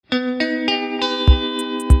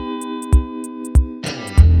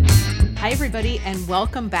Hi, everybody, and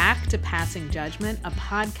welcome back to Passing Judgment, a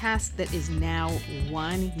podcast that is now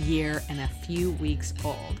 1 year and a few weeks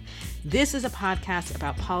old. This is a podcast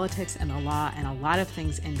about politics and the law and a lot of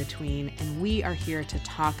things in between, and we are here to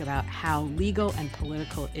talk about how legal and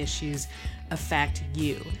political issues affect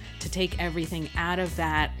you, to take everything out of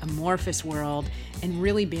that amorphous world and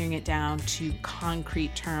really bring it down to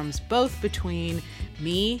concrete terms, both between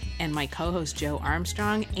me and my co-host Joe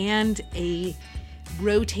Armstrong and a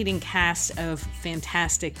rotating cast of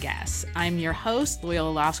fantastic guests. I'm your host, Loyola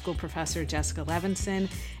Law School professor Jessica Levinson,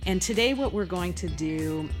 and today what we're going to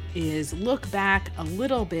do is look back a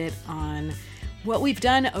little bit on what we've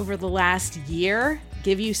done over the last year,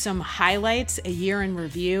 give you some highlights, a year in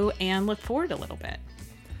review, and look forward a little bit.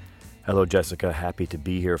 Hello, Jessica. Happy to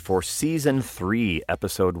be here for Season 3,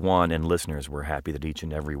 Episode 1. And listeners, we're happy that each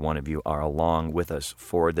and every one of you are along with us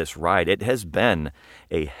for this ride. It has been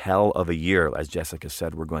a hell of a year. As Jessica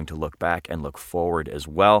said, we're going to look back and look forward as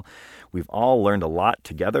well. We've all learned a lot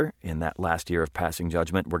together in that last year of Passing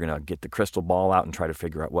Judgment. We're going to get the crystal ball out and try to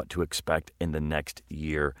figure out what to expect in the next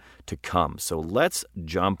year to come. So let's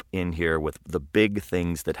jump in here with the big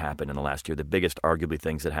things that happened in the last year, the biggest arguably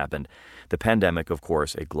things that happened. The pandemic, of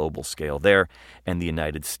course, a global scale there, and the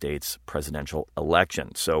United States presidential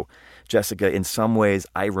election. So, Jessica, in some ways,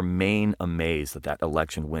 I remain amazed that that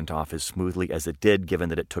election went off as smoothly as it did, given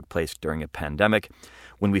that it took place during a pandemic.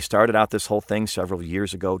 When we started out this whole thing several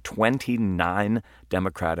years ago, 29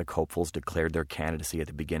 Democratic hopefuls declared their candidacy at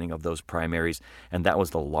the beginning of those primaries, and that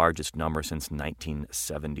was the largest number since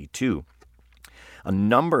 1972. A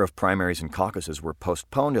number of primaries and caucuses were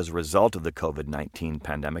postponed as a result of the COVID-19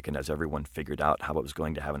 pandemic, and as everyone figured out how it was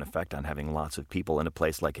going to have an effect on having lots of people in a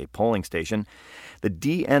place like a polling station. The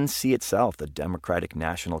DNC itself, the Democratic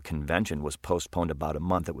National Convention, was postponed about a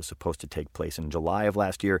month. It was supposed to take place in July of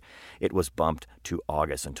last year. It was bumped to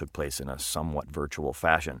August and took place in a somewhat virtual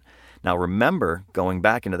fashion. Now remember, going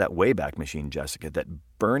back into that Wayback Machine, Jessica, that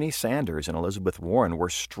Bernie Sanders and Elizabeth Warren were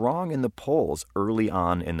strong in the polls early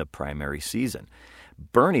on in the primary season.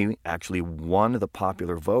 Bernie actually won the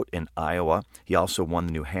popular vote in Iowa. He also won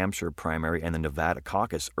the New Hampshire primary and the Nevada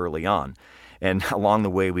caucus early on. And along the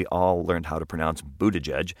way, we all learned how to pronounce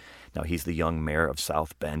Buttigieg. Now, he's the young mayor of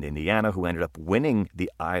South Bend, Indiana, who ended up winning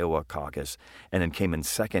the Iowa caucus and then came in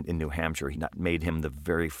second in New Hampshire. He made him the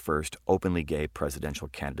very first openly gay presidential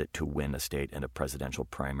candidate to win a state in a presidential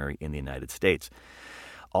primary in the United States.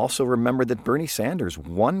 Also remember that Bernie Sanders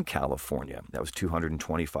won California. That was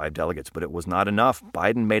 225 delegates, but it was not enough.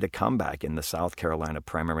 Biden made a comeback in the South Carolina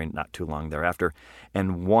primary not too long thereafter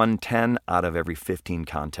and won 10 out of every 15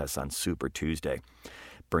 contests on Super Tuesday.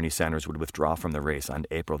 Bernie Sanders would withdraw from the race on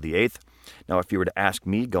April the 8th. Now, if you were to ask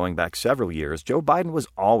me, going back several years, Joe Biden was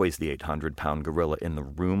always the 800-pound gorilla in the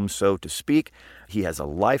room, so to speak. He has a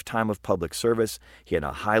lifetime of public service. He had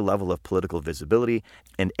a high level of political visibility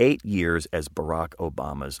and 8 years as Barack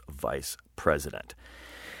Obama's vice president.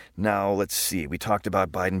 Now, let's see. We talked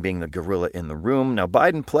about Biden being the gorilla in the room. Now,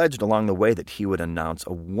 Biden pledged along the way that he would announce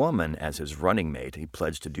a woman as his running mate. He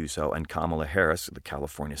pledged to do so, and Kamala Harris, the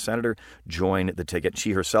California senator, joined the ticket.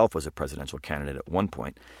 She herself was a presidential candidate at one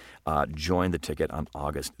point, joined the ticket on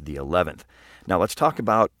August the 11th. Now, let's talk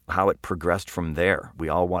about how it progressed from there. We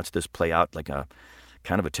all watched this play out like a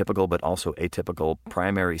kind of a typical but also atypical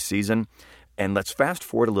primary season. And let's fast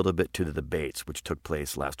forward a little bit to the debates, which took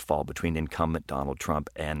place last fall between incumbent Donald Trump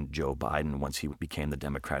and Joe Biden once he became the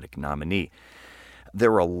Democratic nominee.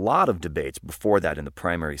 There were a lot of debates before that in the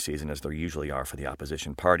primary season, as there usually are for the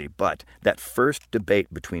opposition party. But that first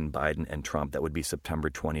debate between Biden and Trump, that would be September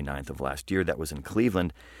 29th of last year, that was in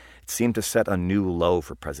Cleveland, it seemed to set a new low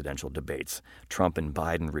for presidential debates. Trump and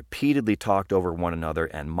Biden repeatedly talked over one another,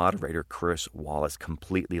 and moderator Chris Wallace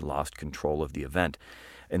completely lost control of the event.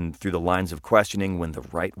 And through the lines of questioning, when the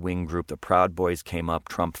right-wing group, the Proud Boys, came up,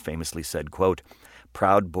 Trump famously said, quote,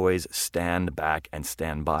 "Proud Boys stand back and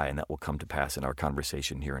stand by," and that will come to pass in our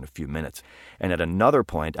conversation here in a few minutes. And at another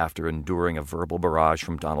point, after enduring a verbal barrage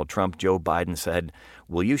from Donald Trump, Joe Biden said,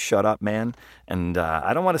 "Will you shut up, man?" And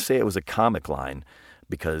I don't want to say it was a comic line,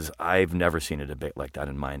 because I've never seen a debate like that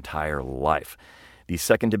in my entire life. The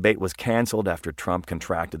second debate was canceled after Trump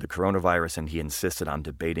contracted the coronavirus and he insisted on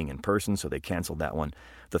debating in person, so they canceled that one.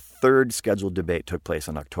 The third scheduled debate took place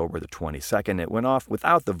on October the 22nd. It went off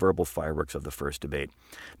without the verbal fireworks of the first debate.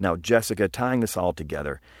 Now, Jessica, tying this all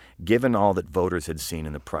together, given all that voters had seen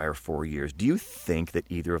in the prior 4 years, do you think that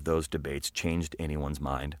either of those debates changed anyone's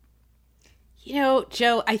mind? You know,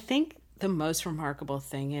 Joe, I think the most remarkable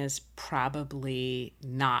thing is probably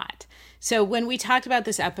not. So when we talked about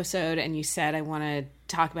this episode and you said I want to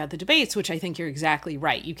talk about the debates, which I think you're exactly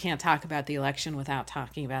right. You can't talk about the election without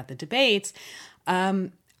talking about the debates. I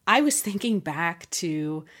was thinking back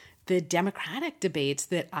to the Democratic debates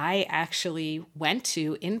that I actually went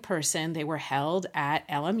to in person. They were held at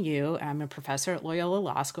LMU. I'm a professor at Loyola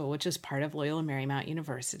Law School, which is part of Loyola Marymount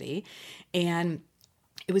University. And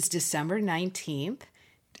it was December 19th,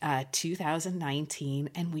 2019,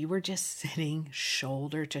 and we were just sitting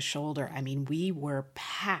shoulder to shoulder. I mean, we were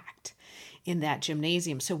packed in that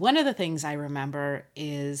gymnasium. So one of the things I remember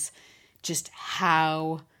is just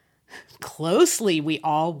how closely we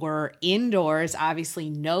all were indoors, obviously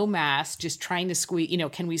no mask, just trying to squeeze,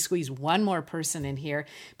 can we squeeze one more person in here?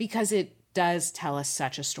 Because it does tell us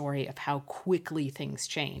such a story of how quickly things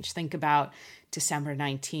change. Think about December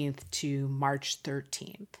 19th to March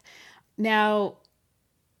 13th. Now,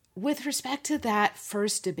 with respect to that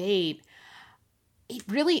first debate, it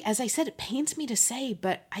really, as I said, it pains me to say,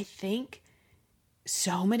 but I think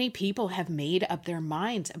so many people have made up their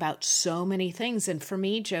minds about so many things. And for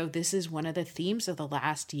me, Joe, this is one of the themes of the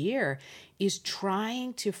last year, is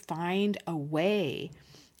trying to find a way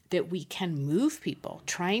that we can move people,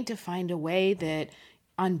 trying to find a way that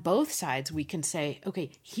on both sides we can say,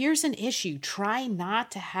 okay, here's an issue. Try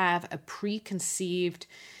not to have a preconceived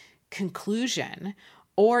conclusion.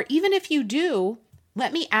 Or even if you do,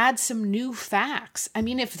 let me add some new facts. I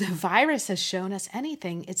mean, if the virus has shown us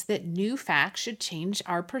anything, it's that new facts should change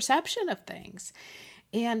our perception of things.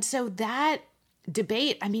 And so that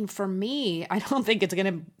debate, I mean, for me, I don't think it's going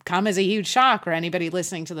to come as a huge shock for anybody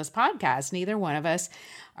listening to this podcast. Neither one of us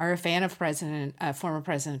are a fan of former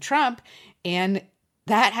President Trump. And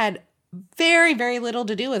that had very, very little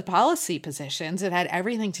to do with policy positions. It had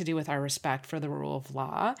everything to do with our respect for the rule of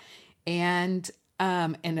law and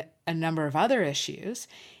a number of other issues.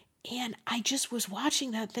 And I just was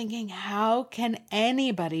watching that thinking, how can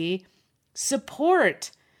anybody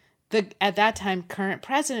support the, at that time, current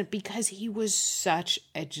president? Because he was such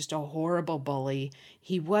just a horrible bully.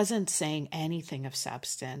 He wasn't saying anything of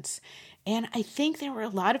substance. And I think there were a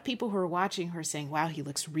lot of people who were watching her saying, wow, he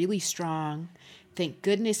looks really strong. Thank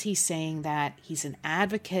goodness he's saying that. He's an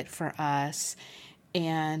advocate for us.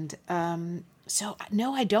 And, so,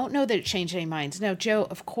 no, I don't know that it changed any minds. Now, Joe,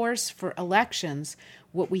 of course, for elections,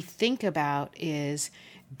 what we think about is,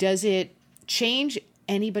 does it change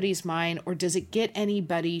anybody's mind, or does it get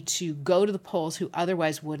anybody to go to the polls who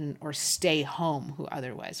otherwise wouldn't, or stay home who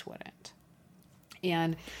otherwise wouldn't?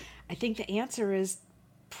 And I think the answer is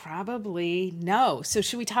probably no. So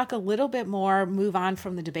should we talk a little bit more, move on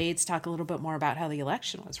from the debates, talk a little bit more about how the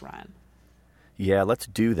election was run? Yeah, let's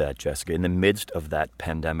do that, Jessica. In the midst of that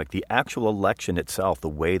pandemic, the actual election itself, the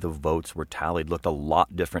way the votes were tallied, looked a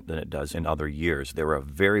lot different than it does in other years. There were a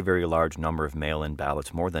very, very large number of mail-in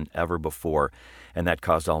ballots, more than ever before, and that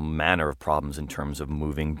caused all manner of problems in terms of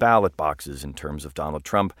moving ballot boxes, in terms of Donald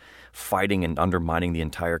Trump fighting and undermining the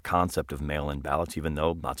entire concept of mail-in ballots, even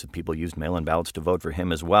though lots of people used mail-in ballots to vote for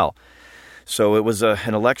him as well. So it was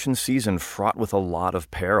an election season fraught with a lot of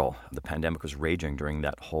peril. The pandemic was raging during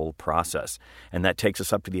that whole process. And that takes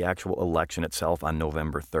us up to the actual election itself on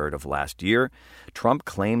November 3rd of last year. Trump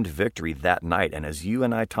claimed victory that night. And as you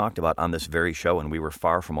and I talked about on this very show, and we were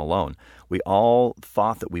far from alone, we all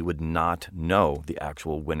thought that we would not know the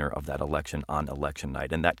actual winner of that election on election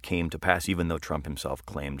night. And that came to pass even though Trump himself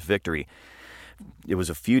claimed victory. It was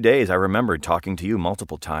a few days. I remember talking to you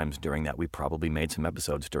multiple times during that. We probably made some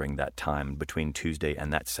episodes during that time between Tuesday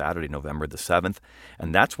and that Saturday, November the 7th.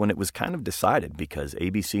 And that's when it was kind of decided, because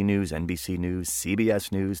ABC News, NBC News,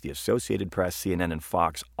 CBS News, the Associated Press, CNN, and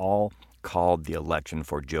Fox all called the election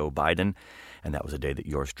for Joe Biden. And that was a day that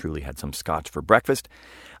yours truly had some scotch for breakfast.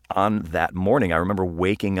 On that morning, I remember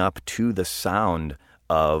waking up to the sound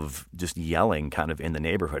of just yelling kind of in the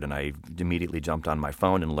neighborhood. And I immediately jumped on my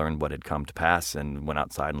phone and learned what had come to pass and went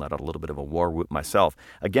outside and let out a little bit of a war whoop myself.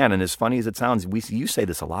 Again, and as funny as it sounds, you say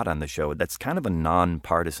this a lot on the show, that's kind of a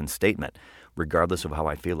nonpartisan statement. Regardless of how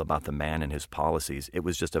I feel about the man and his policies, it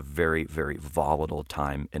was just a very, very volatile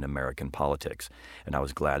time in American politics. And I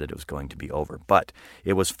was glad that it was going to be over. But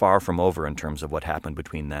it was far from over in terms of what happened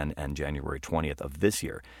between then and January 20th of this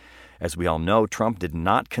year. As we all know, Trump did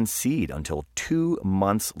not concede until 2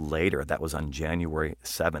 months later. That was on January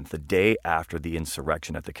 7th, the day after the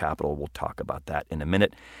insurrection at the Capitol. We'll talk about that in a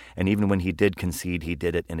minute. And even when he did concede, he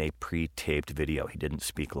did it in a pre-taped video. He didn't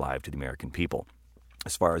speak live to the American people.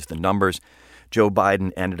 As far as the numbers, Joe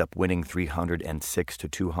Biden ended up winning 306 to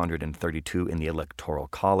 232 in the Electoral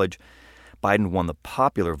College. Biden won the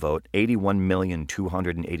popular vote,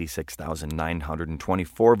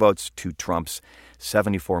 81,286,924 votes to Trump's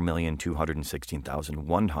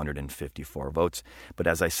 74,216,154 votes. But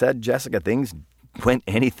as I said, Jessica, things went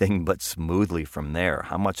anything but smoothly from there.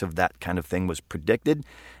 How much of that kind of thing was predicted,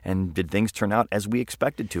 and did things turn out as we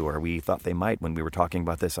expected to, or we thought they might when we were talking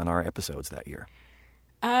about this on our episodes that year?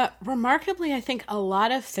 Remarkably, I think a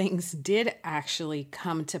lot of things did actually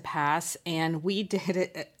come to pass, and we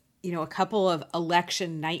did a couple of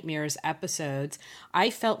election nightmares episodes.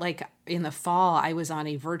 I felt like in the fall, I was on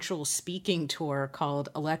a virtual speaking tour called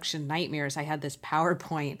Election Nightmares. I had this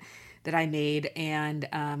PowerPoint that I made, and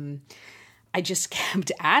I just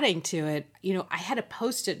kept adding to it. I had a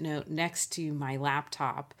Post-it note next to my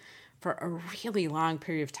laptop for a really long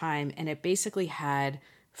period of time, and it basically had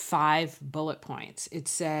 5 bullet points. It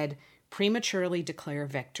said, prematurely declare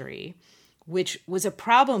victory, which was a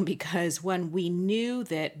problem because when we knew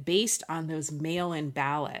that based on those mail-in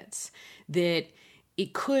ballots, that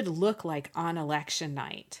it could look like on election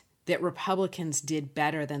night that Republicans did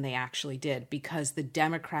better than they actually did because the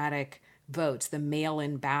Democratic votes, the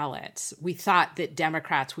mail-in ballots, we thought that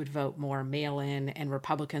Democrats would vote more mail-in and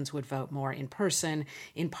Republicans would vote more in person,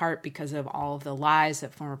 in part because of all of the lies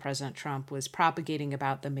that former President Trump was propagating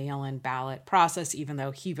about the mail-in ballot process, even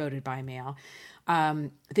though he voted by mail.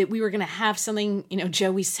 That we were going to have something,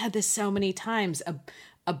 Joe, we said this so many times,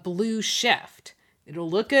 a blue shift. It'll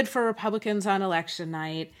look good for Republicans on election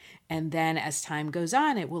night. And then as time goes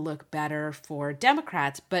on, it will look better for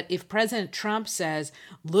Democrats. But if President Trump says,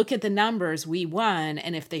 look at the numbers, we won,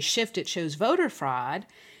 and if they shift, it shows voter fraud,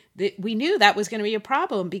 we knew that was going to be a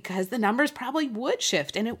problem because the numbers probably would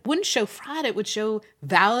shift and it wouldn't show fraud. It would show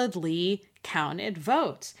validly counted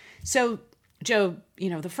votes. So, Joe,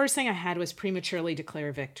 the first thing I had was prematurely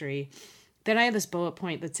declare victory. Then I had this bullet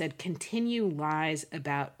point that said continue lies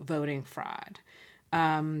about voting fraud.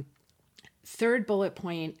 Third bullet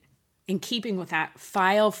point, in keeping with that,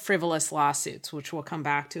 file frivolous lawsuits, which we'll come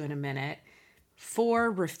back to in a minute.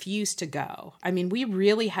 4, refuse to go. I mean, we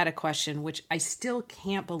really had a question, which I still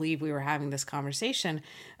can't believe we were having this conversation,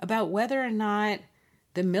 about whether or not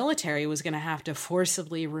the military was going to have to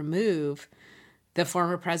forcibly remove the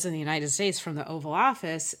former president of the United States from the Oval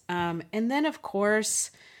Office. And then, of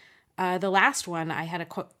course, the last one,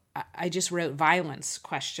 I just wrote violence, ?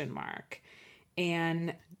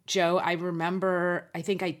 And Joe, I remember, I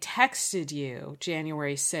think I texted you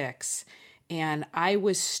January 6th, and I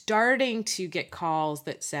was starting to get calls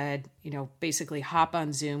that said, basically hop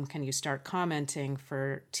on Zoom. Can you start commenting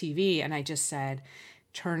for TV? And I just said,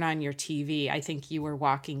 turn on your TV. I think you were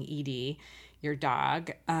walking Edie, your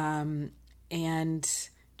dog. And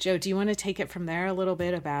Joe, do you want to take it from there a little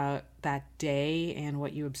bit about that day and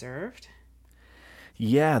what you observed?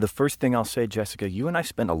 Yeah, the first thing I'll say, Jessica, you and I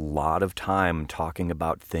spent a lot of time talking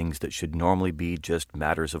about things that should normally be just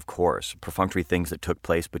matters of course, perfunctory things that took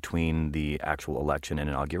place between the actual election and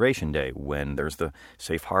Inauguration Day, when there's the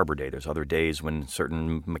Safe Harbor Day. There's other days when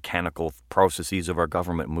certain mechanical processes of our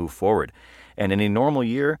government move forward. And in a normal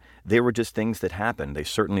year, they were just things that happened. They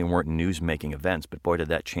certainly weren't news-making events, but boy, did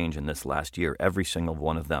that change in this last year. Every single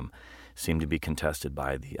one of them seemed to be contested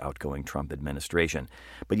by the outgoing Trump administration.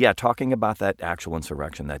 But yeah, talking about that actual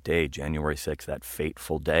insurrection that day, January 6th, that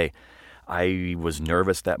fateful day, I was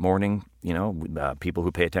nervous that morning. People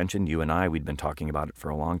who pay attention, you and I, we'd been talking about it for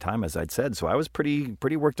a long time, as I'd said. So I was pretty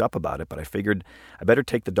worked up about it. But I figured I better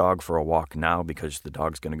take the dog for a walk now because the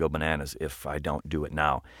dog's going to go bananas if I don't do it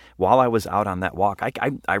now. While I was out on that walk,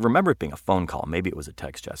 I remember it being a phone call. Maybe it was a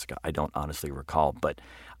text, Jessica. I don't honestly recall. But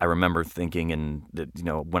I remember thinking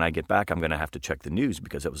when I get back, I'm going to have to check the news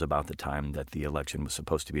because it was about the time that the election was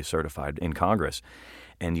supposed to be certified in Congress.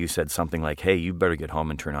 And you said something like, hey, you better get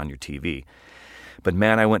home and turn on your TV. But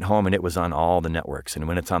man, I went home and it was on all the networks. And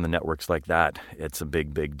when it's on the networks like that, it's a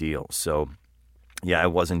big, big deal. So yeah, I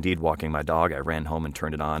was indeed walking my dog. I ran home and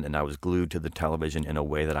turned it on, and I was glued to the television in a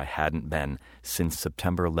way that I hadn't been since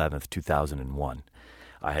September 11th, 2001.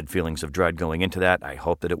 I had feelings of dread going into that. I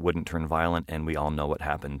hoped that it wouldn't turn violent, and we all know what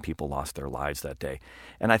happened. People lost their lives that day.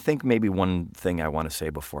 And I think maybe one thing I want to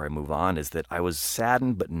say before I move on is that I was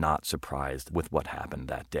saddened but not surprised with what happened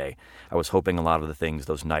that day. I was hoping a lot of the things,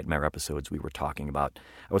 those nightmare episodes we were talking about,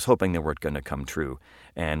 I was hoping they weren't going to come true.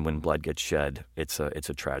 And when blood gets shed, it's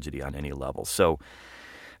a tragedy on any level. So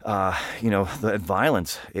the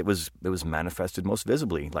violence, it was manifested most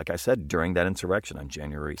visibly, like I said, during that insurrection on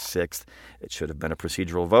January 6th. It should have been a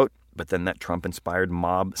procedural vote, but then that Trump-inspired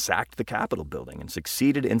mob sacked the Capitol building and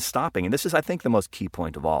succeeded in stopping, and this is, I think, the most key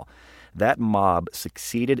point of all, that mob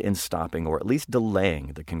succeeded in stopping or at least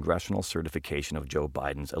delaying the congressional certification of Joe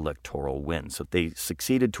Biden's electoral win. So they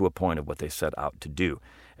succeeded to a point of what they set out to do.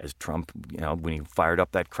 As Trump, when he fired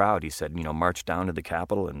up that crowd, he said, march down to the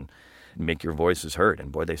Capitol and make your voices heard.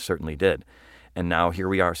 And boy, they certainly did. And now here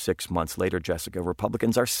we are 6 months later, Jessica.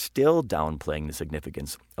 Republicans are still downplaying the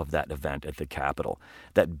significance of that event at the Capitol.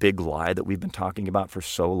 That big lie that we've been talking about for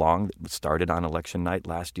so long that started on election night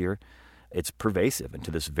last year, it's pervasive. And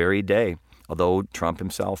to this very day, although Trump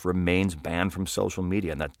himself remains banned from social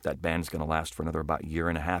media, and that ban is going to last for another about year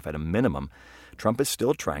and a half at a minimum, Trump is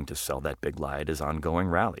still trying to sell that big lie at his ongoing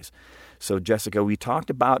rallies. So, Jessica, we talked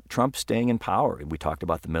about Trump staying in power. We talked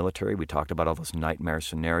about the military. We talked about all those nightmare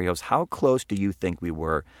scenarios. How close do you think we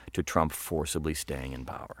were to Trump forcibly staying in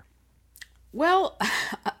power? Well,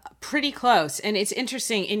 pretty close. And it's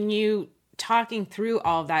interesting in you talking through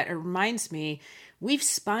all of that. It reminds me, we've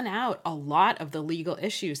spun out a lot of the legal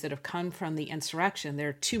issues that have come from the insurrection. There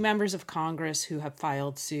are 2 members of Congress who have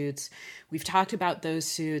filed suits. We've talked about those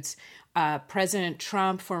suits. Former President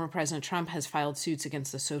Trump has filed suits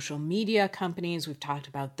against the social media companies. We've talked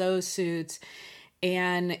about those suits.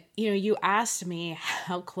 And, you asked me,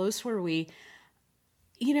 how close were we?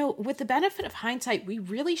 With the benefit of hindsight, we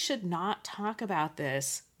really should not talk about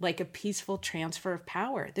this like a peaceful transfer of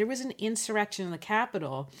power. There was an insurrection in the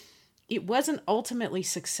Capitol. It wasn't ultimately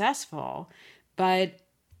successful, but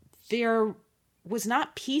there was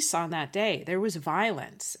not peace on that day. There was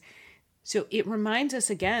violence. So it reminds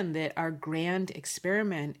us again that our grand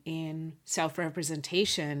experiment in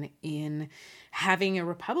self-representation, in having a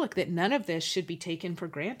republic, that none of this should be taken for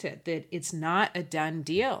granted, that it's not a done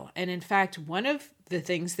deal. And in fact, one of the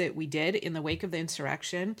things that we did in the wake of the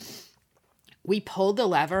insurrection, we pulled the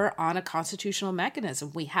lever on a constitutional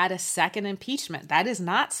mechanism. We had a second impeachment. That is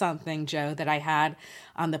not something, Joe, that I had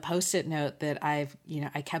on the Post-it note that I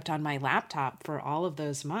kept on my laptop for all of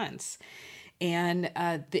those months. And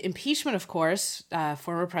the impeachment, of course,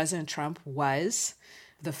 former President Trump was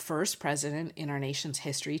the first president in our nation's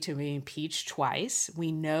history to be impeached twice.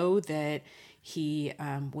 We know that he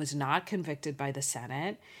was not convicted by the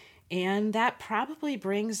Senate. And that probably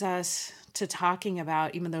brings us to talking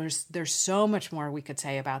about, even though there's so much more we could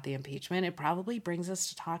say about the impeachment, it probably brings us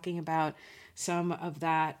to talking about some of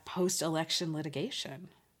that post-election litigation,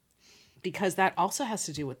 because that also has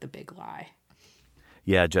to do with the big lie.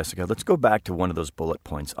 Yeah, Jessica, let's go back to one of those bullet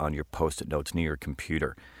points on your Post-it notes near your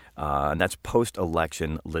computer, and that's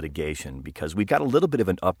post-election litigation, because we got a little bit of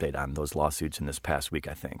an update on those lawsuits in this past week,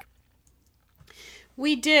 I think.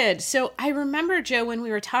 We did. So I remember, Joe, when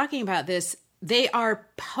we were talking about this, they are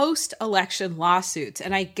post-election lawsuits.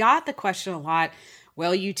 And I got the question a lot,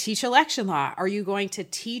 well, you teach election law. Are you going to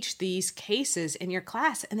teach these cases in your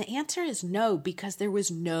class? And the answer is no, because there was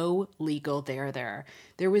no legal there.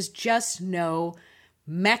 There was just no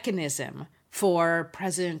mechanism for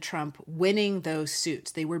President Trump winning those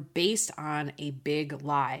suits. They were based on a big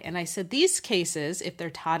lie. And I said, these cases, if they're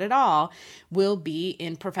taught at all, will be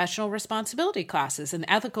in professional responsibility classes and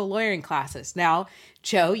ethical lawyering classes. Now,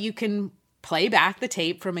 Joe, you can play back the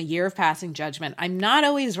tape from a year of passing judgment. I'm not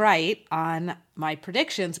always right on my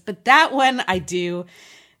predictions, but that one I do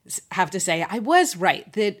have to say I was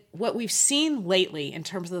right, that what we've seen lately in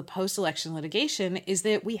terms of the post-election litigation is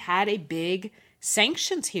that we had a big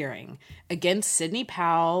sanctions hearing against Sidney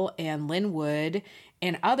Powell and Lin Wood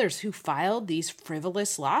and others who filed these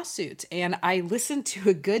frivolous lawsuits. And I listened to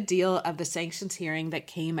a good deal of the sanctions hearing that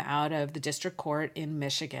came out of the district court in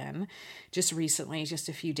Michigan just recently, just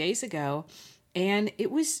a few days ago. And it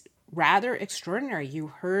was rather extraordinary. You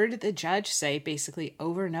heard the judge say basically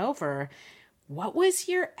over and over, what was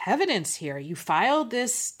your evidence here? You filed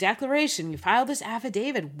this declaration, you filed this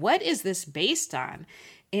affidavit. What is this based on?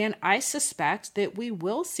 And I suspect that we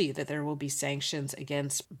will see that there will be sanctions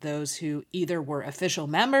against those who either were official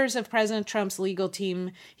members of President Trump's legal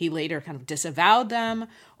team, he later kind of disavowed them,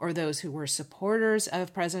 or those who were supporters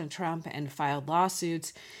of President Trump and filed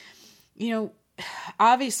lawsuits.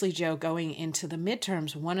 Obviously, Joe, going into the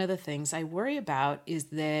midterms, one of the things I worry about is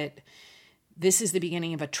that this is the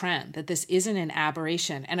beginning of a trend, that this isn't an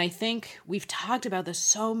aberration. And I think we've talked about this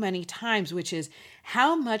so many times, which is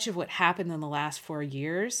how much of what happened in the last 4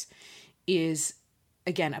 years is,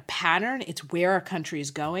 again, a pattern. It's where our country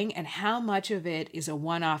is going, and how much of it is a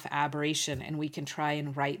one-off aberration, and we can try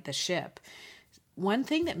and right the ship. One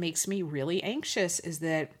thing that makes me really anxious is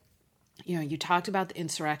that, you talked about the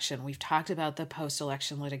insurrection. We've talked about the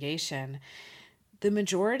post-election litigation. The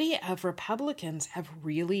majority of Republicans have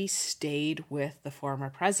really stayed with the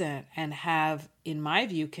former president and have, in my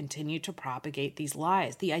view, continued to propagate these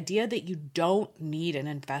lies. The idea that you don't need an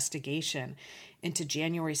investigation into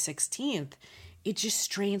January 16th, it just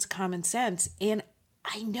strains common sense. And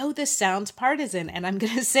I know this sounds partisan, and I'm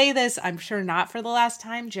going to say this, I'm sure not for the last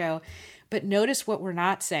time, Joe, but notice what we're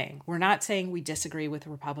not saying. We're not saying we disagree with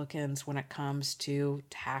Republicans when it comes to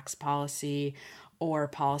tax policy or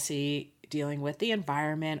policy dealing with the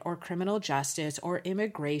environment or criminal justice or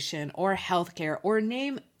immigration or healthcare or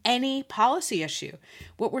name any policy issue.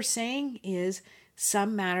 What we're saying is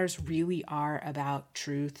some matters really are about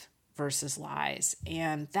truth versus lies.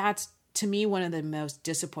 And that's, to me, one of the most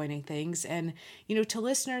disappointing things. And, to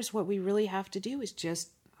listeners, what we really have to do is just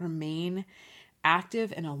remain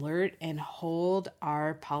active and alert and hold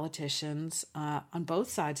our politicians on both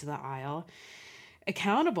sides of the aisle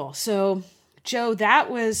accountable. So, Joe, that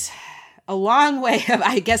was a long way of,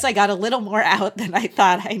 I guess I got a little more out than I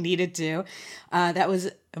thought I needed to. That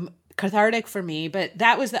was cathartic for me, but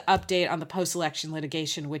that was the update on the post-election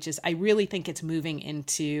litigation, which is, I really think it's moving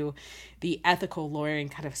into the ethical lawyering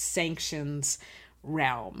kind of sanctions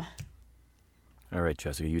realm. All right,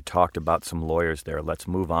 Jessica, you talked about some lawyers there. Let's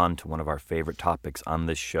move on to one of our favorite topics on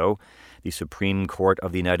this show, the Supreme Court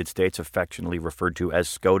of the United States, affectionately referred to as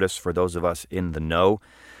SCOTUS for those of us in the know.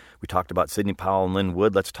 We talked about Sidney Powell and Lin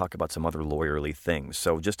Wood. Let's talk about some other lawyerly things.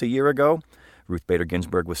 So just a year ago, Ruth Bader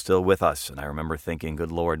Ginsburg was still with us, and I remember thinking,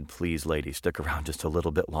 good Lord, please, lady, stick around just a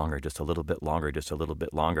little bit longer, just a little bit longer, just a little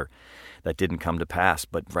bit longer. That didn't come to pass,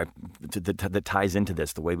 but that ties into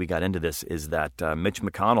this. The way we got into this is that Mitch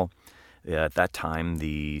McConnell, at that time,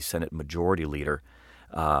 the Senate Majority Leader,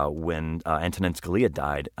 when Antonin Scalia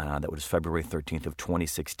died, that was February 13th of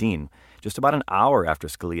 2016. Just about an hour after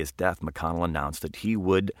Scalia's death, McConnell announced that he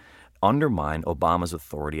would undermine Obama's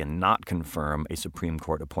authority and not confirm a Supreme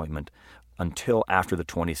Court appointment until after the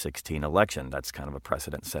 2016 election. That's kind of a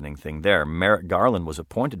precedent-setting thing there. Merrick Garland was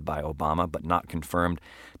appointed by Obama but not confirmed.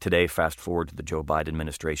 Today, fast forward to the Joe Biden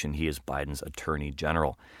administration, he is Biden's Attorney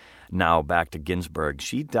General. Now back to Ginsburg.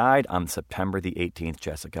 She died on September the 18th,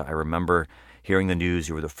 Jessica. I remember hearing the news.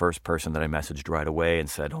 You were the first person that I messaged right away and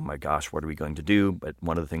said, oh my gosh, what are we going to do? But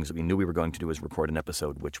one of the things that we knew we were going to do was record an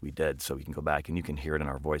episode, which we did. So you can go back and you can hear it in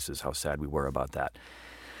our voices how sad we were about that.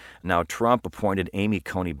 Now, Trump appointed Amy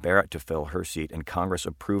Coney Barrett to fill her seat, and Congress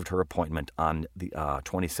approved her appointment on the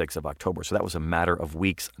 26th of October. So that was a matter of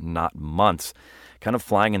weeks, not months, kind of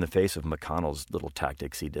flying in the face of McConnell's little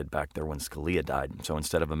tactics he did back there when Scalia died. So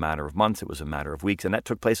instead of a matter of months, it was a matter of weeks, and that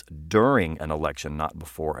took place during an election, not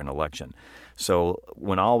before an election. So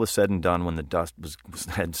when all was said and done, when the dust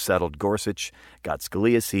had settled, Gorsuch got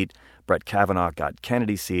Scalia's seat, Brett Kavanaugh got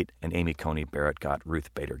Kennedy's seat, and Amy Coney Barrett got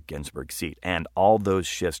Ruth Bader Ginsburg's seat. And all those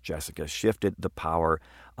shifts, Jessica, shifted the power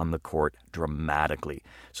on the court dramatically.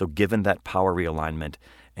 So given that power realignment,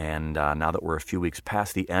 and now that we're a few weeks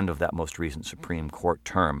past the end of that most recent Supreme Court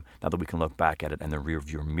term, now that we can look back at it in the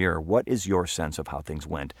rearview mirror, what is your sense of how things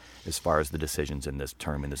went as far as the decisions in this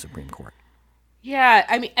term in the Supreme Court? Yeah,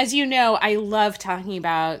 I mean, as you know, I love talking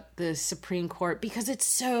about the Supreme Court because it's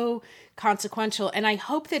so consequential. And I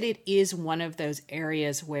hope that it is one of those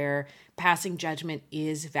areas where passing judgment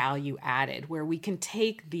is value added, where we can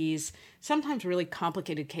take these sometimes really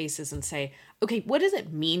complicated cases and say, okay, what does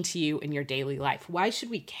it mean to you in your daily life? Why should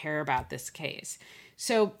we care about this case?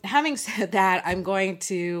 So having said that, I'm going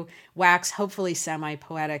to wax hopefully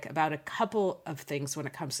semi-poetic about a couple of things when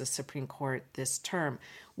it comes to the Supreme Court this term.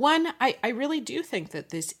 One, I really do think that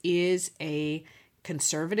this is a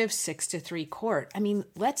conservative 6-3 court. I mean,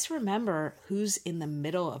 let's remember who's in the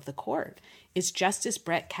middle of the court. It's Justice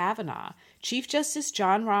Brett Kavanaugh. Chief Justice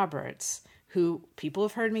John Roberts, who, people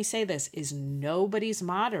have heard me say this, is nobody's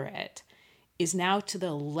moderate, is now to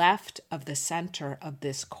the left of the center of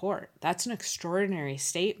this court. That's an extraordinary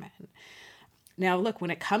statement. Now, look,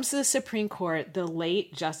 when it comes to the Supreme Court, the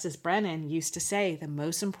late Justice Brennan used to say the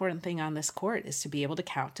most important thing on this court is to be able to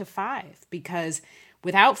count to 5, because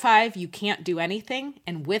without 5, you can't do anything,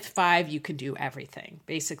 and with 5, you can do everything.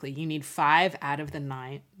 Basically, you need 5 out of the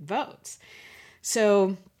 9 votes.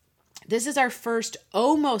 So this is our first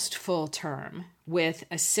almost full term with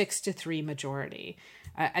a 6-3 majority.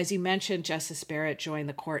 As you mentioned, Justice Barrett joined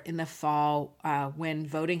the court in the fall when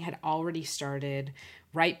voting had already started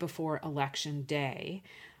right before Election Day.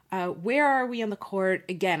 Where are we on the court?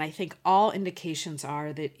 Again, I think all indications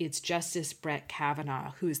are that it's Justice Brett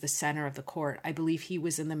Kavanaugh who is the center of the court. I believe he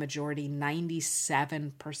was in the majority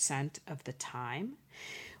 97% of the time.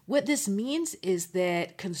 What this means is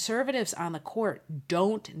that conservatives on the court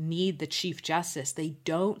don't need the Chief Justice. They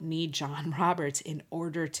don't need John Roberts in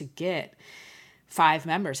order to get 5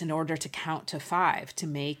 members, in order to count to 5, to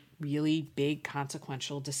make really big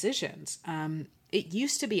consequential decisions. It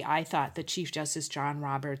used to be, I thought, that Chief Justice John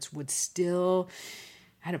Roberts would still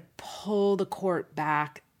kind of pull the court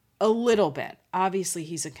back a little bit. Obviously,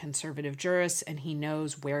 he's a conservative jurist and he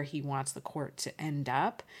knows where he wants the court to end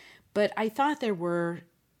up. But I thought there were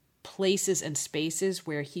places and spaces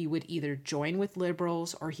where he would either join with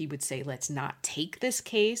liberals, or he would say, let's not take this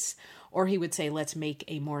case, or he would say, let's make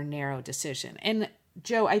a more narrow decision. And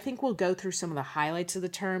Joe, I think we'll go through some of the highlights of the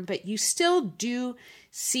term, but you still do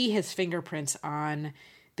see his fingerprints on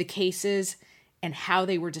the cases and how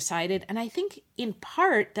they were decided. And I think in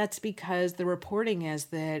part that's because the reporting is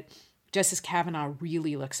that Justice Kavanaugh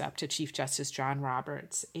really looks up to Chief Justice John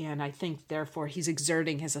Roberts. And I think, therefore, he's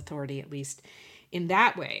exerting his authority, at least in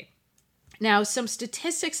that way. Now, some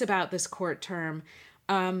statistics about this court term.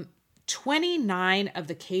 29 of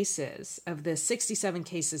the cases, of the 67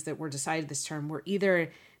 cases that were decided this term, were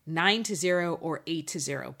either 9-0 or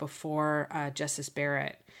 8-0 before Justice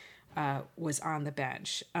Barrett was on the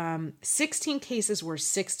bench. 16 cases were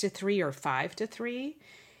 6-3 or 5-3,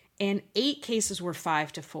 and 8 cases were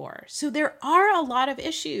 5-4. So there are a lot of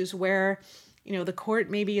issues where, the court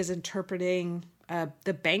maybe is interpreting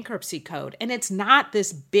the bankruptcy code. And it's not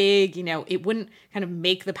this big, it wouldn't kind of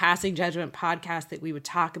make the Passing Judgment podcast that we would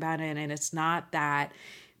talk about it. And it's not that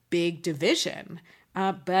big division.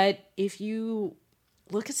 But if you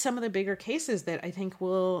look at some of the bigger cases that I think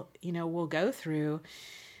we'll go through,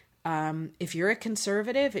 if you're a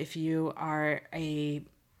conservative, if you are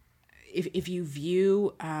if you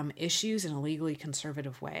view issues in a legally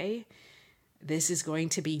conservative way, this is going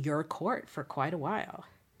to be your court for quite a while.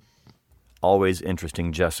 Always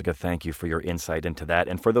interesting, Jessica. Thank you for your insight into that.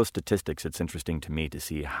 And for those statistics, it's interesting to me to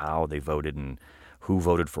see how they voted and who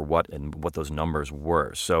voted for what and what those numbers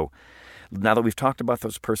were. So now that we've talked about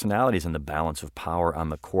those personalities and the balance of power on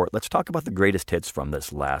the court, let's talk about the greatest hits from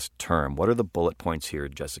this last term. What are the bullet points here,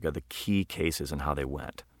 Jessica, the key cases and how they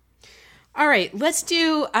went? All right, let's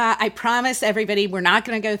do, I promise everybody, we're not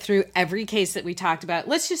going to go through every case that we talked about.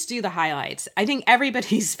 Let's just do the highlights. I think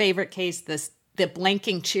everybody's favorite case, the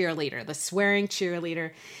blanking cheerleader, the swearing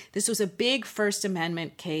cheerleader. This was a big First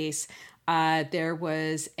Amendment case. There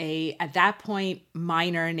was at that point,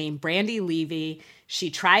 minor named Brandy Levy.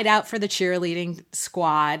 She tried out for the cheerleading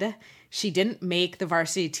squad. She didn't make the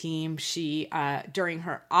varsity team. She, during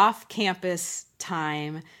her off-campus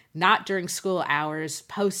time, not during school hours,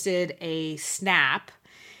 posted a snap.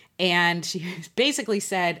 And she basically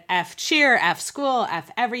said, F cheer, F school,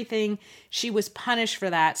 F everything. She was punished for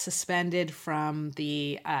that, suspended from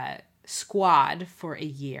the squad for a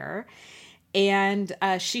year. And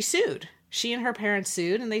she sued. She and her parents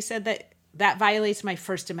sued, and they said that violates my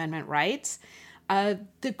First Amendment rights.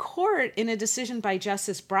 The court, in a decision by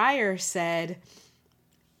Justice Breyer, said,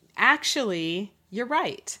 actually, you're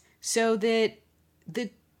right. So that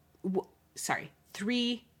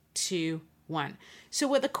 3, 2, 1. So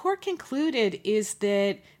what the court concluded is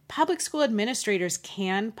that public school administrators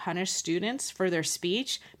can punish students for their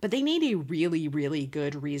speech, but they need a really, really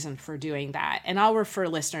good reason for doing that. And I'll refer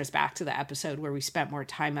listeners back to the episode where we spent more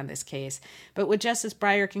time on this case. But what Justice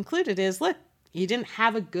Breyer concluded is, look, you didn't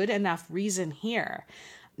have a good enough reason here.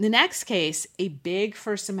 The next case, a big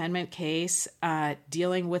First Amendment case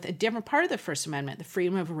dealing with a different part of the First Amendment, the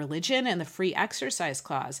freedom of religion and the free exercise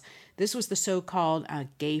clause. This was the so-called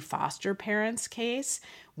gay foster parents case,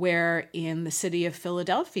 where in the city of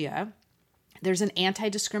Philadelphia, there's an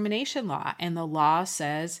anti-discrimination law. And the law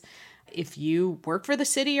says if you work for the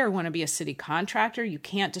city or want to be a city contractor, you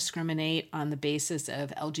can't discriminate on the basis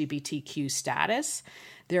of LGBTQ status.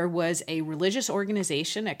 There was a religious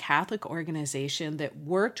organization, a Catholic organization, that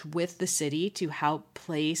worked with the city to help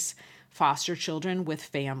place foster children with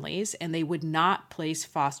families, and they would not place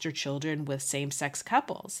foster children with same-sex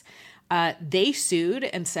couples. They sued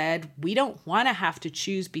and said, we don't want to have to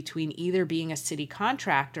choose between either being a city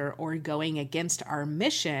contractor or going against our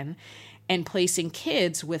mission and placing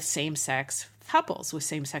kids with same-sex couples, with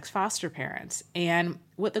same-sex foster parents. And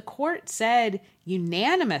what the court said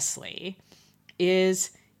unanimously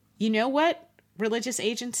is, you know what, religious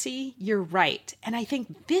agency, you're right. And I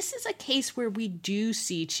think this is a case where we do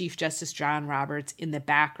see Chief Justice John Roberts in the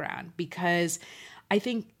background, because I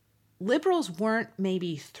think liberals weren't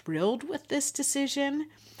maybe thrilled with this decision,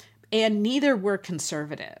 and neither were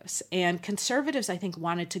conservatives. And conservatives, I think,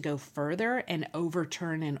 wanted to go further and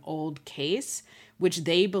overturn an old case, which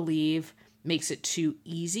they believe makes it too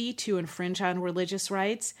easy to infringe on religious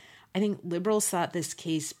rights. I think liberals thought this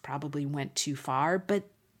case probably went too far, but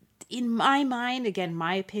in my mind, again,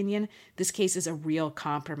 my opinion, this case is a real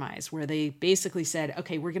compromise where they basically said,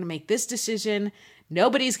 okay, we're going to make this decision.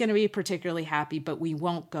 Nobody's going to be particularly happy, but we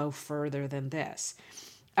won't go further than this.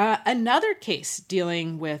 Another case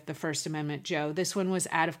dealing with the First Amendment, Joe, this one was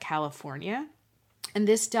out of California. And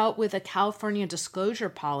this dealt with a California disclosure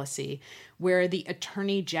policy where the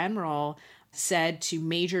Attorney General said to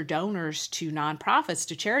major donors, to nonprofits,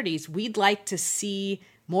 to charities, we'd like to see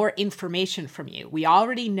more information from you. We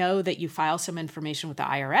already know that you file some information with the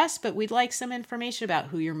IRS, but we'd like some information about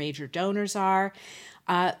who your major donors are.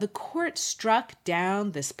 The court struck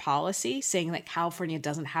down this policy, saying that California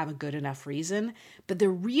doesn't have a good enough reason. But the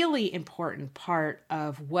really important part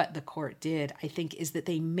of what the court did, I think, is that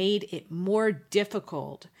they made it more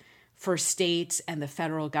difficult for states and the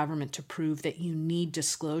federal government to prove that you need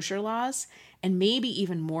disclosure laws, and maybe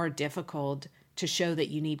even more difficult to show that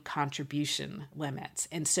you need contribution limits.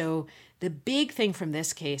 And so the big thing from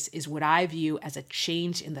this case is what I view as a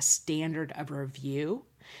change in the standard of review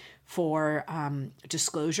for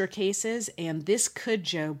disclosure cases. And this could,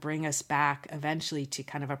 Joe, bring us back eventually to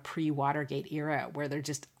kind of a pre-Watergate era where there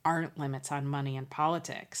just aren't limits on money in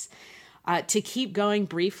politics. To keep going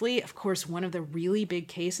briefly, of course, one of the really big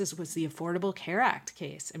cases was the Affordable Care Act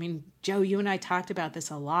case. I mean, Joe, you and I talked about this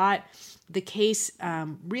a lot. The case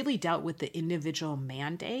really dealt with the individual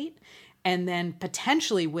mandate, and then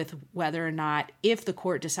potentially with whether or not, if the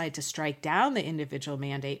court decided to strike down the individual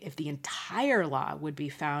mandate, if the entire law would be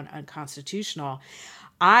found unconstitutional.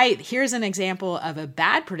 Here's an example of a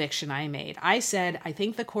bad prediction I made. I said, I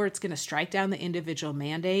think the court's going to strike down the individual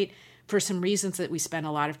mandate for some reasons that we spent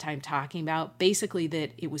a lot of time talking about. Basically,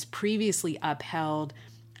 that it was previously upheld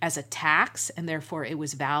as a tax, and therefore it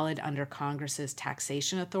was valid under Congress's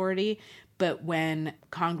taxation authority. But when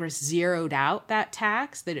Congress zeroed out that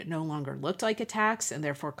tax, that it no longer looked like a tax, and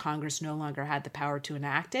therefore Congress no longer had the power to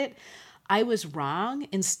enact it. I was wrong.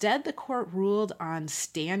 Instead, the court ruled on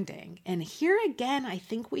standing. And here again, I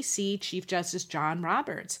think we see Chief Justice John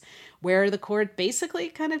Roberts, where the court basically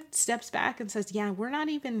kind of steps back and says, yeah, we're not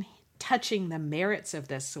even touching the merits of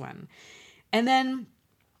this one. And then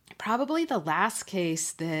probably the last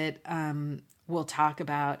case that we'll talk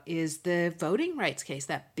about is the voting rights case,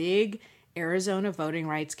 that big Arizona voting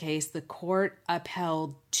rights case. The court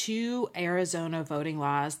upheld 2 Arizona voting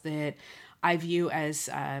laws that I view as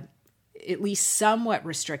at least somewhat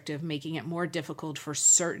restrictive, making it more difficult for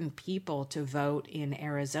certain people to vote in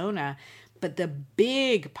Arizona. But the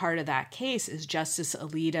big part of that case is Justice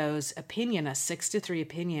Alito's opinion, a 6-3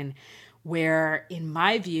 opinion, where, in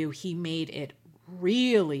my view, he made it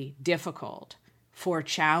really difficult for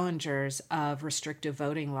challengers of restrictive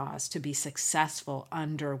voting laws to be successful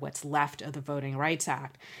under what's left of the Voting Rights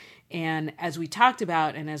Act. And as we talked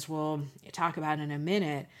about, and as we'll talk about in a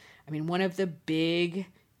minute, I mean, one of the big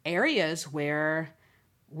areas where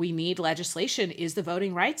we need legislation is the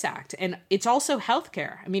Voting Rights Act. And it's also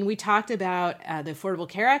healthcare. I mean, we talked about the Affordable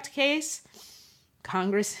Care Act case.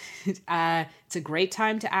 Congress, it's a great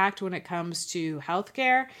time to act when it comes to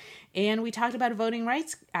healthcare. And we talked about a Voting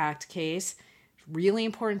Rights Act case. Really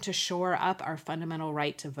important to shore up our fundamental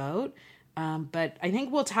right to vote. But I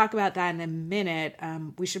think we'll talk about that in a minute.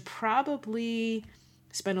 We should probably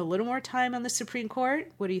spend a little more time on the Supreme Court.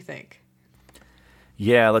 What do you think?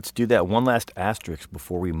 Yeah, let's do that. One last asterisk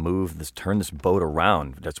before we turn this boat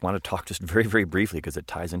around. I just want to talk just very, very briefly because it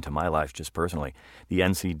ties into my life just personally. The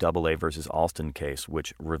NCAA versus Alston case,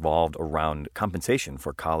 which revolved around compensation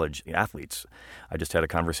for college athletes. I just had a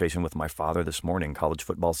conversation with my father this morning. College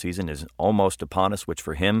football season is almost upon us, which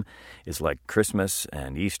for him is like Christmas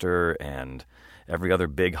and Easter and every other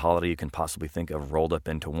big holiday you can possibly think of rolled up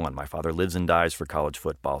into one. My father lives and dies for college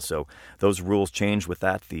football. So those rules changed with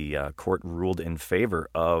that. The court ruled in favor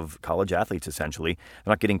of college athletes, essentially.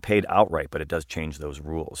 They're not getting paid outright, but it does change those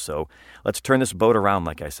rules. So let's turn this boat around,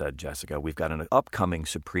 like I said, Jessica. We've got an upcoming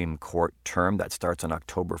Supreme Court term that starts on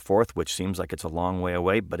October 4th, which seems like it's a long way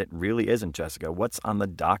away, but it really isn't, Jessica. What's on the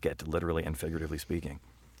docket, literally and figuratively speaking?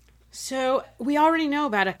 So we already know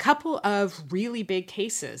about a couple of really big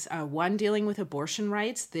cases, one dealing with abortion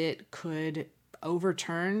rights that could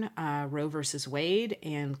overturn Roe versus Wade,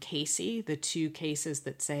 and Casey, the 2 cases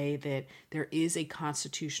that say that there is a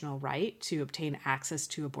constitutional right to obtain access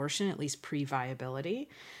to abortion, at least pre-viability.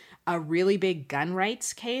 A really big gun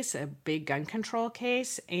rights case, a big gun control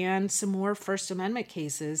case, and some more First Amendment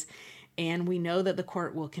cases. And we know that the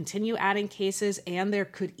court will continue adding cases, and there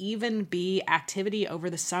could even be activity over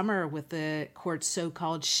the summer with the court's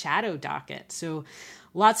so-called shadow docket. So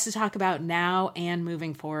lots to talk about now and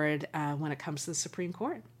moving forward when it comes to the Supreme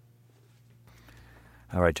Court.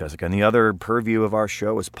 All right, Jessica. And the other purview of our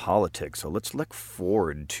show is politics. So let's look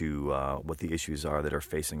forward to what the issues are that are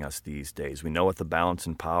facing us these days. We know what the balance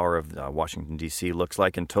and power of Washington, D.C. looks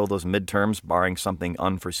like until those midterms, barring something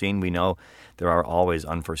unforeseen. We know there are always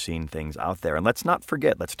unforeseen things out there. And let's not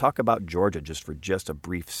forget, let's talk about Georgia for just a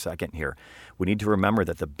brief second here. We need to remember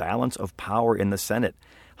that the balance of power in the Senate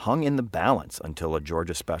hung in the balance until a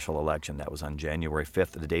Georgia special election. That was on January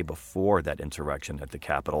 5th, the day before that insurrection at the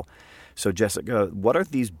Capitol. So, Jessica, what are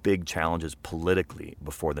these big challenges politically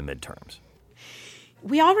before the midterms?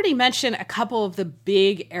 We already mentioned a couple of the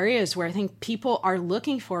big areas where I think people are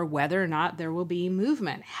looking for whether or not there will be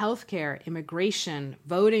movement: healthcare, immigration,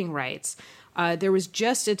 voting rights. There was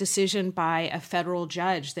just a decision by a federal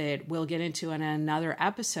judge that we'll get into in another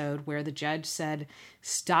episode where the judge said,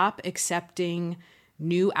 stop accepting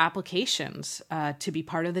new applications to be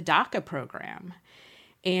part of the DACA program.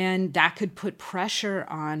 And that could put pressure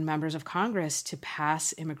on members of Congress to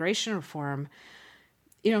pass immigration reform.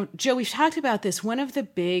 You know, Joe, we've talked about this. One of the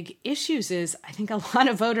big issues is I think a lot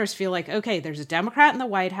of voters feel like, okay, there's a Democrat in the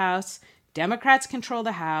White House. Democrats control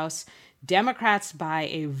the House. Democrats, by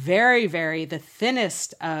a the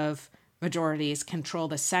thinnest of majorities, control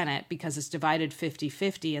the Senate because it's divided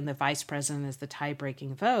 50-50 and the vice president is the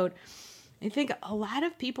tie-breaking vote. I think a lot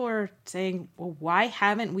of people are saying, well, why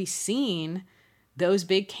haven't we seen those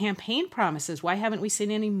big campaign promises? Why haven't we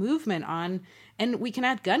seen any movement on, and we can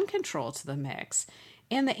add gun control to the mix?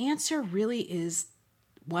 And the answer really is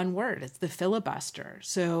one word. It's the filibuster.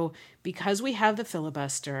 So because we have the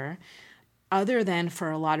filibuster, other than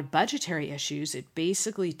for a lot of budgetary issues, it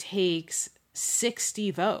basically takes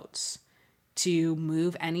 60 votes to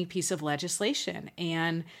move any piece of legislation.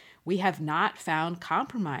 And we have not found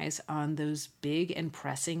compromise on those big and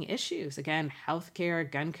pressing issues. Again,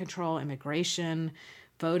 healthcare, gun control, immigration,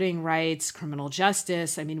 voting rights, criminal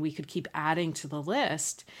justice. I mean, we could keep adding to the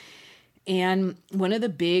list. And one of the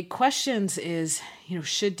big questions is, you know,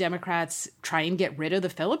 should Democrats try and get rid of the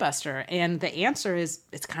filibuster? And the answer is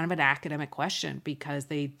it's kind of an academic question because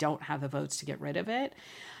they don't have the votes to get rid of it.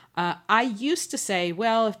 I used to say,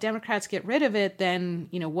 well, if Democrats get rid of it, then,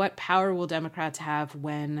 you know, what power will Democrats have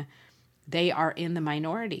when they are in the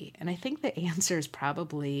minority? And I think the answer is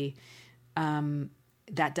probably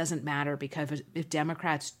that doesn't matter, because if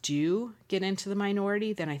Democrats do get into the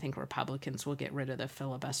minority, then I think Republicans will get rid of the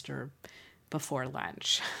filibuster before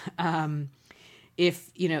lunch.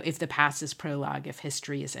 If the past is prologue, if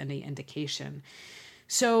history is any indication.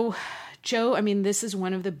 So, Joe, I mean, this is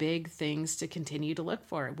one of the big things to continue to look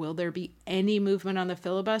for. Will there be any movement on the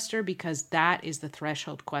filibuster? Because that is the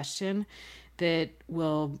threshold question that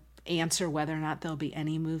will answer whether or not there'll be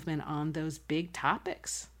any movement on those big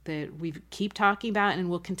topics that we keep talking about and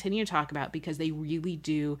will continue to talk about, because they really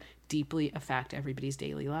do deeply affect everybody's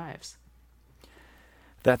daily lives.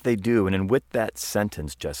 That they do. And with that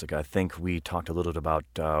sentence, Jessica, I think we talked a little bit about,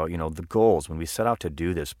 the goals. When we set out to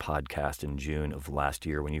do this podcast in June of last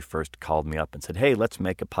year, when you first called me up and said, hey, let's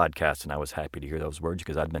make a podcast. And I was happy to hear those words,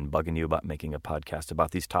 because I'd been bugging you about making a podcast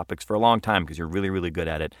about these topics for a long time, because you're really, really good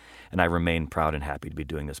at it. And I remain proud and happy to be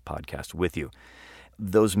doing this podcast with you.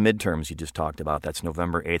 Those midterms you just talked about, that's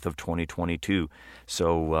November 8th of 2022.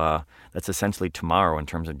 So that's essentially tomorrow in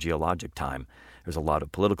terms of geologic time. There's a lot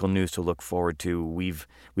of political news to look forward to. We've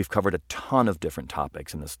covered a ton of different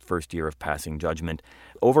topics in this first year of Passing Judgment.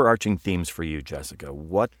 Overarching themes for you, Jessica.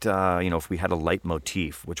 What, if we had a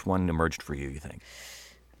leitmotif, which one emerged for you, you think?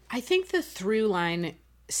 I think the through line,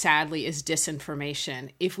 sadly, is disinformation.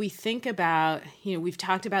 If we think about, we've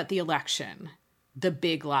talked about the election, the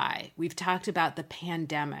big lie. We've talked about the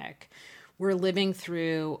pandemic. We're living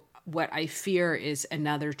through what I fear is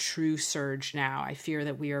another true surge now. I fear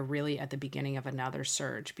that we are really at the beginning of another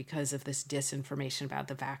surge because of this disinformation about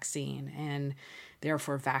the vaccine and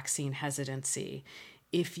therefore vaccine hesitancy.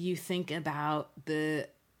 If you think about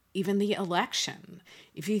even the election,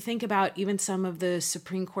 if you think about even some of the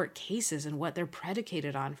Supreme Court cases and what they're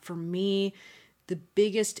predicated on, for me, the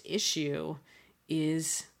biggest issue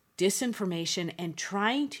is disinformation and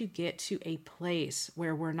trying to get to a place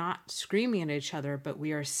where we're not screaming at each other, but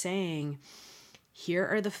we are saying, here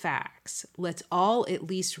are the facts. Let's all at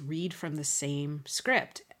least read from the same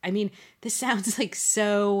script. I mean, this sounds like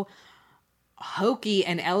so hokey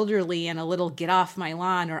and elderly and a little get off my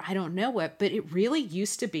lawn or I don't know what, but it really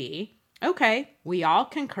used to be, okay, we all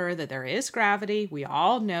concur that there is gravity. We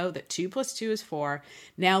all know that 2 + 2 is 4.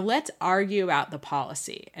 Now let's argue about the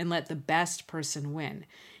policy and let the best person win.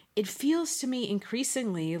 It feels to me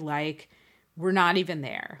increasingly like we're not even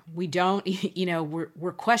there. We don't,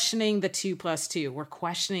 we're questioning the 2 + 2. We're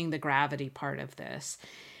questioning the gravity part of this.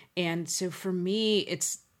 And so for me,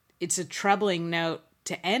 it's a troubling note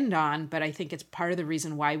to end on, but I think it's part of the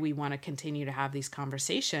reason why we want to continue to have these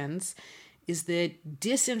conversations is that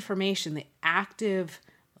disinformation, the active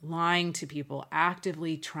lying to people,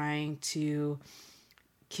 actively trying to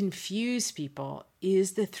confuse people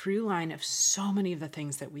is the through line of so many of the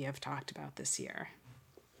things that we have talked about this year.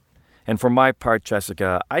 And for my part,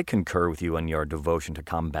 Jessica, I concur with you on your devotion to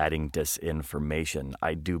combating disinformation.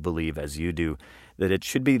 I do believe, as you do, that it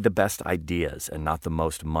should be the best ideas and not the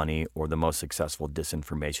most money or the most successful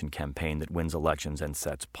disinformation campaign that wins elections and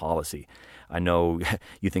sets policy. I know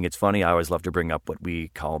you think it's funny. I always love to bring up what we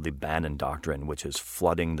call the Bannon Doctrine, which is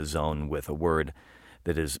flooding the zone with a word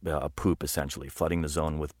that is poop, essentially, flooding the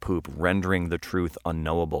zone with poop, rendering the truth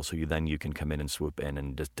unknowable so you can come in and swoop in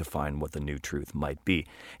and just define what the new truth might be.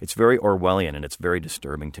 It's very Orwellian and it's very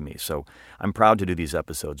disturbing to me. So I'm proud to do these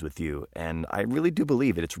episodes with you, and I really do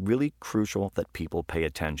believe that it's really crucial that people pay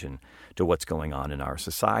attention to what's going on in our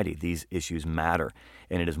society. These issues matter,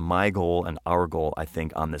 and it is my goal and our goal, I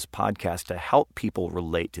think, on this podcast to help people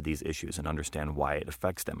relate to these issues and understand why it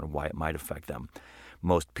affects them and why it might affect them.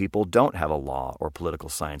 Most people don't have a law or political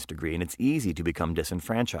science degree, and it's easy to become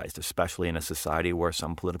disenfranchised, especially in a society where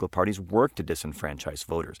some political parties work to disenfranchise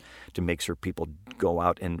voters, to make sure people go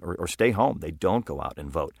out or stay home. They don't go out and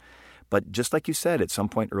vote. But just like you said at some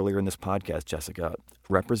point earlier in this podcast, Jessica,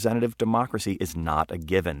 representative democracy is not a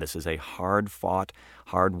given. This is a hard-fought,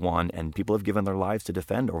 hard-won, and people have given their lives to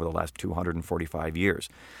defend over the last 245 years.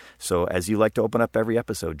 So as you like to open up every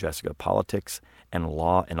episode, Jessica, politics and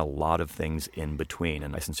law and a lot of things in between.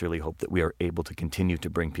 And I sincerely hope that we are able to continue to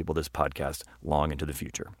bring people this podcast long into the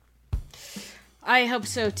future. I hope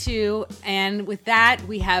so, too. And with that,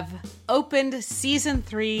 we have opened Season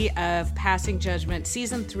 3 of Passing Judgment,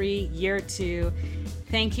 Season 3, Year 2.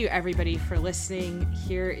 Thank you, everybody, for listening.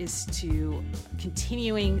 Here is to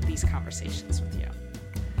continuing these conversations with you.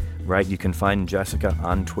 Right. You can find Jessica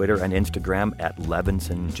on Twitter and Instagram at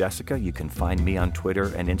Levinson Jessica. You can find me on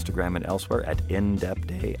Twitter and Instagram and elsewhere at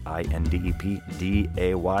Indepday,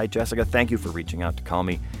 INDEPDAY. Jessica, thank you for reaching out to call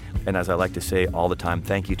me. And as I like to say all the time,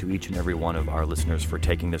 thank you to each and every one of our listeners for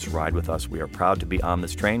taking this ride with us. We are proud to be on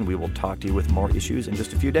this train. We will talk to you with more issues in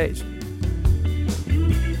just a few days.